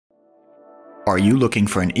Are you looking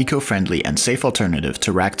for an eco-friendly and safe alternative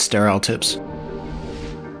to racked sterile tips?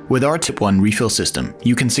 With our TipOne refill system,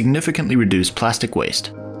 you can significantly reduce plastic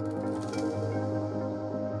waste.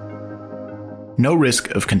 No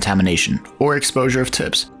risk of contamination or exposure of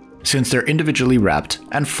tips, since they're individually wrapped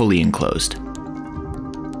and fully enclosed.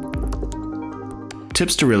 Tip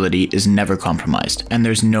sterility is never compromised, and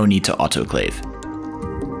there's no need to autoclave.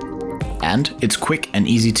 And it's quick and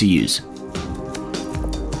easy to use.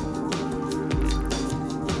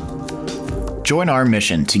 Join our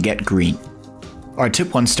mission to get green. Our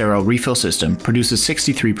TipOne sterile refill system produces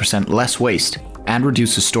 63% less waste and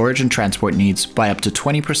reduces storage and transport needs by up to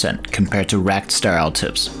 20% compared to racked sterile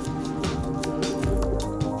tips.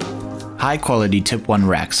 High-quality TipOne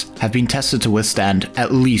racks have been tested to withstand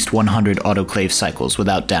at least 100 autoclave cycles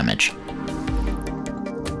without damage.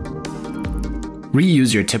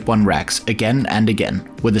 Reuse your TipOne racks again and again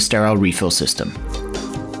with a sterile refill system.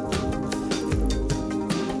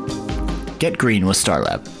 Get green with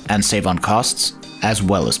Starlab and save on costs as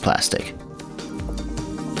well as plastic.